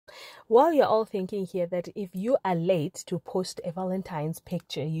While you're all thinking here that if you are late to post a Valentine's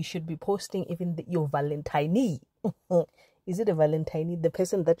picture, you should be posting even your Valentinee. Is it a Valentinee? The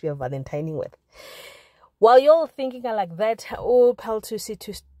person that you're Valentining with. While you're all thinking like that,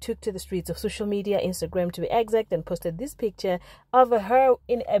 Thusi took to the streets of social media, Instagram to be exact, and posted this picture of her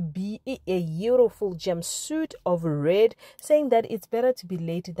in a beautiful jumpsuit of red, saying that it's better to be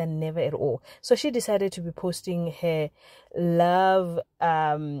late than never at all. So she decided to be posting her love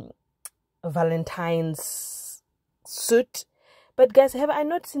Valentine's suit. But guys, have I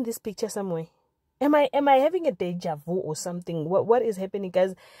not seen this picture somewhere? Am I having a deja vu or something? What is happening,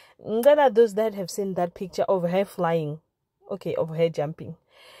 guys? None of those that have seen that picture of her flying, okay, of her jumping,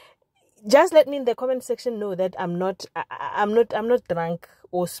 just let me in the comment section know that I'm not drunk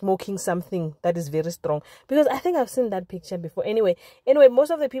or smoking something that is very strong, because I think I've seen that picture before. Anyway, most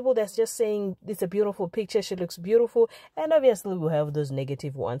of the people that's just saying it's a beautiful picture, she looks beautiful, and obviously we have those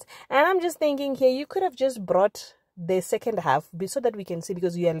negative ones. And I'm just thinking here, you could have just brought the second half so that we can see,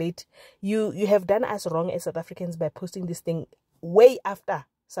 because you are late. You have done us wrong as South Africans by posting this thing way after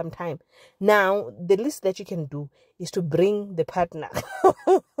some time. Now the least that you can do is to bring the partner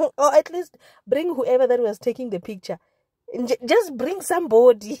or at least bring whoever that was taking the picture. Just bring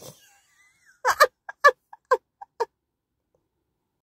somebody.